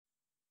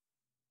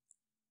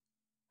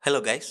Hello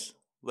guys,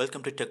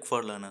 welcome to Tech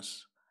for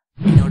Learners.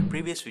 In our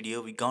previous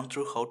video, we gone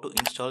through how to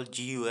install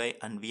GUI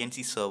and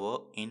VNC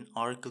server in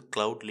Oracle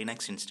Cloud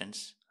Linux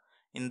instance.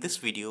 In this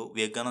video,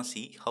 we are gonna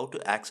see how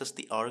to access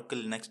the Oracle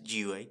Linux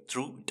GUI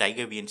through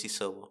tigervnc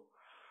server.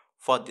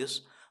 For this,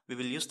 we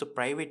will use the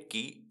private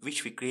key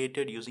which we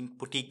created using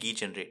putty key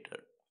generator.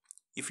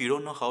 If you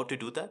don't know how to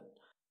do that,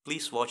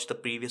 please watch the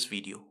previous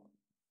video.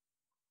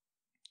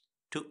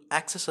 To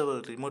access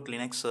our remote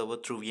Linux server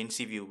through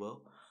VNC Viewer,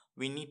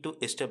 we need to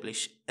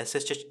establish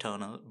SSH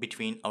tunnel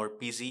between our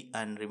PC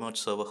and remote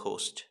server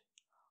host.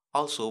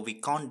 Also, we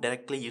can't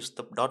directly use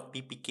the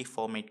 .ppk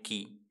format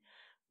key.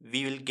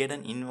 We will get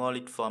an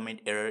invalid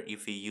format error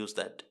if we use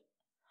that.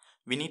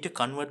 We need to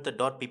convert the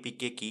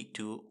 .ppk key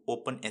to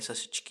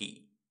OpenSSH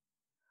key.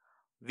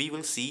 We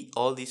will see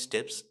all these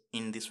steps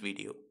in this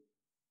video.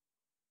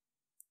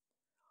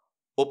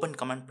 Open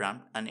command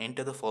prompt and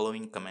enter the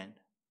following command.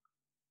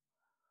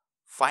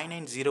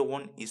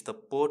 5901 is the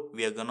port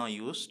we are gonna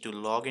use to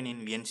log in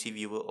VNC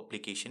Viewer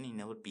application in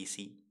our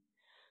PC.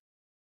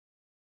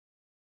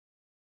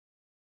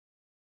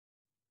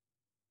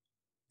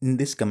 In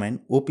this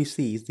command,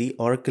 OPC is the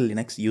Oracle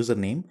Linux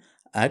username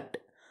at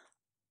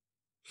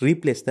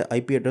replace the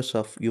IP address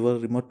of your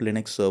remote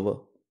Linux server.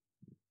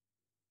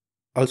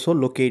 Also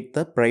locate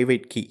the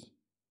private key.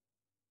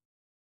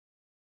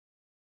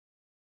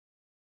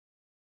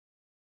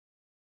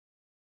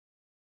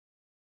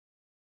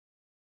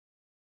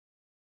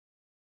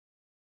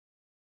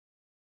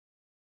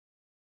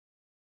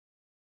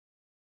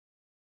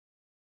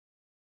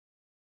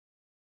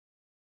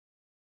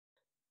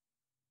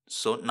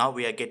 So now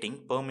we are getting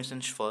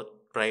permissions for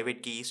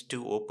private keys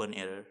to open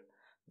error.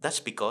 That's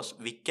because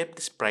we kept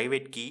this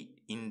private key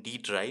in D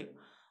drive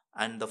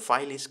and the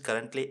file is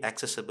currently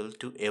accessible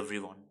to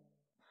everyone.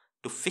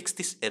 To fix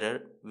this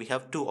error, we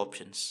have two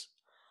options.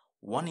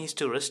 One is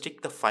to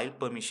restrict the file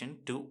permission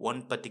to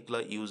one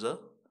particular user,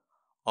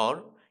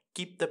 or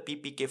keep the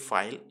ppk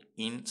file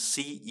in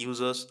C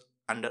users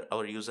under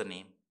our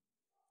username.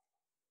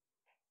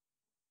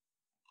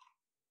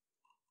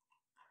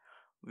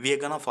 We are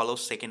gonna follow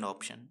second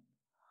option.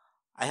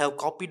 I have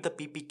copied the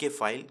ppk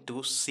file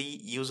to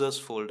C users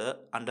folder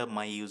under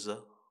my user.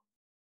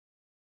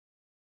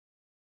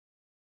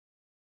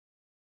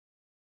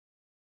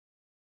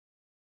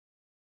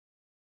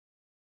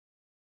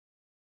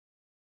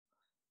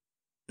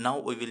 Now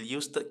we will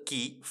use the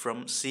key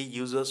from C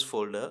users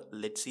folder.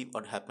 Let's see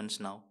what happens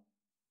now.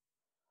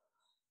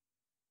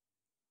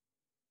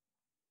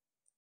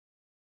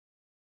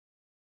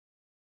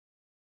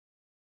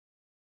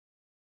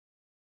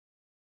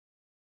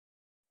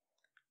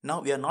 Now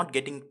we are not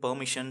getting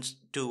permissions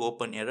to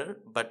open error,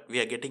 but we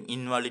are getting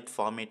invalid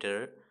format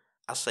error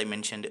as I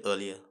mentioned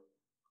earlier.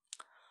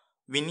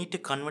 We need to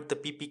convert the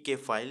ppk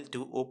file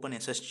to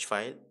OpenSSH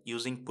file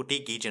using putty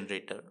key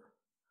generator.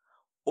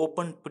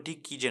 Open putty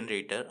key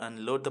generator and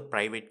load the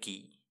private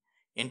key.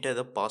 Enter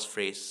the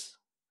passphrase.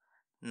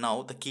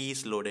 Now the key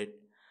is loaded.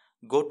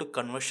 Go to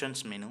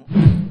conversions menu,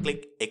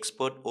 click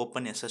export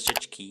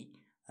OpenSSH key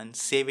and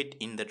save it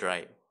in the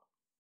drive.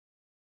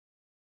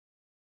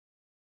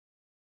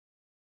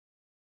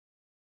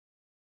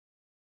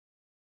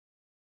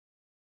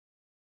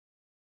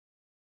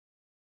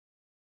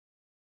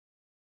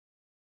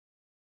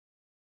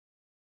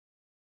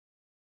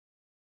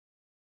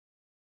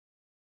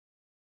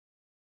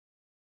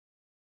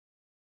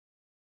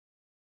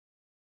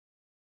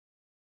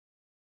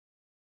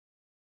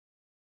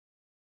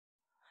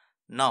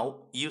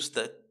 Now use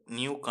the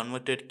new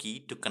converted key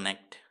to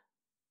connect.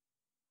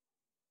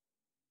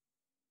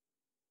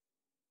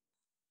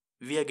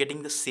 We are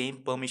getting the same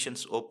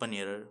permissions open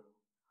error.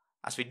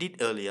 As we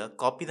did earlier,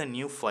 copy the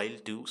new file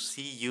to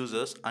C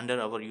users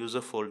under our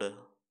user folder.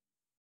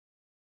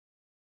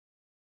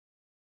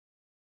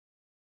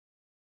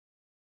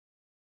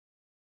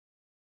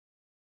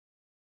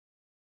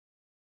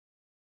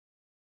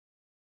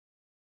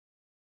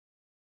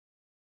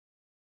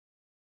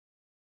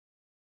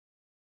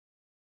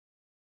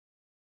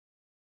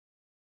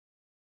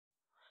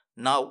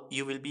 Now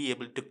you will be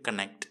able to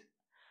connect.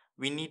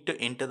 We need to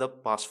enter the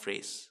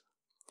passphrase.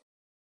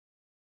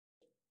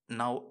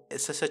 Now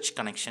SSH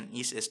connection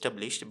is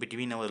established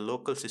between our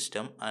local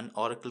system and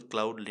Oracle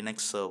Cloud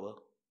Linux server.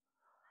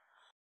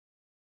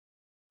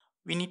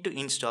 We need to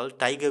install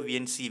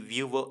TightVNC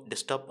Viewer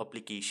desktop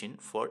application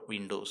for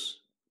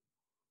Windows.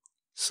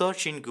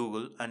 Search in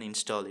Google and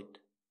install it.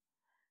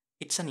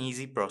 It's an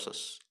easy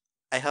process.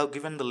 I have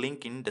given the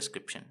link in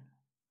description.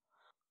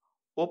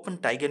 Open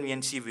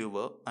TightVNC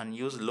Viewer and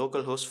use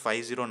localhost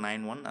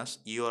 5091 as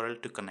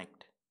URL to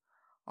connect.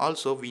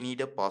 Also, we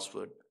need a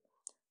password.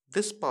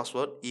 This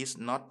password is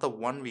not the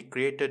one we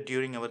created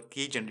during our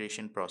key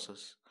generation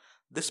process.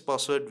 This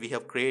password we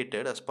have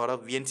created as part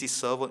of VNC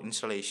server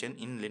installation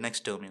in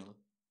Linux terminal.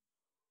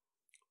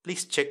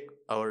 Please check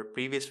our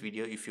previous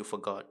video if you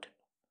forgot.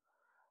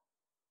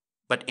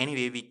 But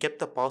anyway, we kept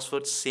the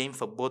password same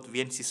for both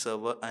VNC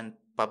server and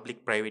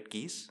public private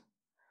keys.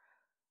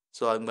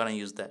 So I'm gonna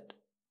use that.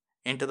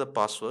 Enter the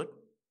password.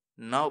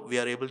 Now we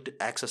are able to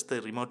access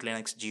the remote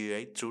Linux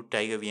GUI through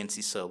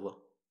TightVNC server.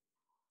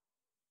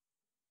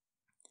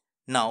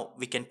 Now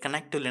we can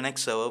connect to Linux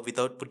server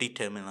without PuTTY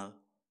terminal.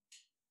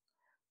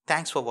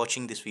 Thanks for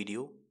watching this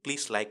video.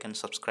 Please like and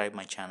subscribe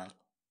my channel.